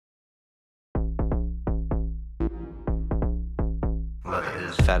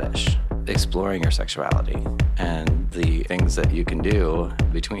fetish, exploring your sexuality, and the things that you can do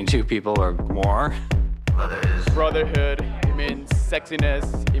between two people or more. Brotherhood, it means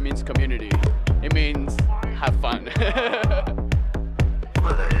sexiness, it means community, it means have fun.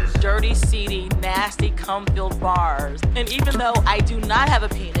 Dirty, seedy, nasty, cum-filled bars. And even though I do not have a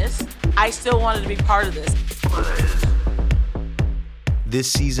penis, I still wanted to be part of this.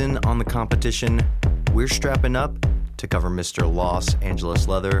 This season on The Competition, we're strapping up to cover Mr. Los Angeles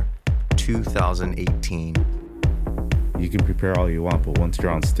Leather 2018. You can prepare all you want, but once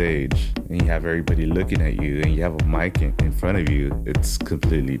you're on stage and you have everybody looking at you and you have a mic in front of you, it's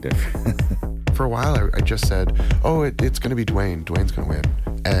completely different. For a while, I just said, oh, it's going to be Dwayne. Dwayne's going to win.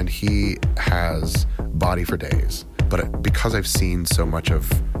 And he has body for days. But because I've seen so much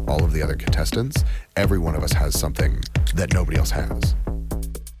of all of the other contestants, every one of us has something that nobody else has.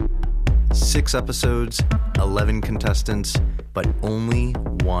 6 episodes, 11 contestants, but only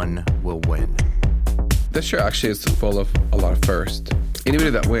one will win. This show actually is full of a lot of firsts. Anybody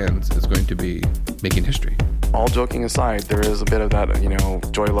that wins is going to be making history. All joking aside, there is a bit of that,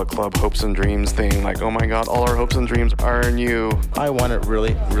 Joy Luck Club hopes and dreams thing. Like, oh my God, all our hopes and dreams are in you. I want it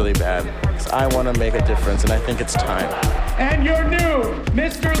really, really bad. I want to make a difference, and I think it's time. And your new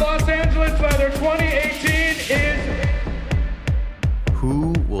Mr. Los Angeles Leather 2018 is...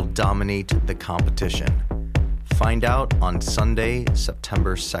 Who will dominate the competition? Find out on Sunday,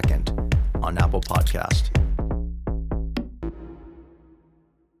 September 2nd on Apple Podcast.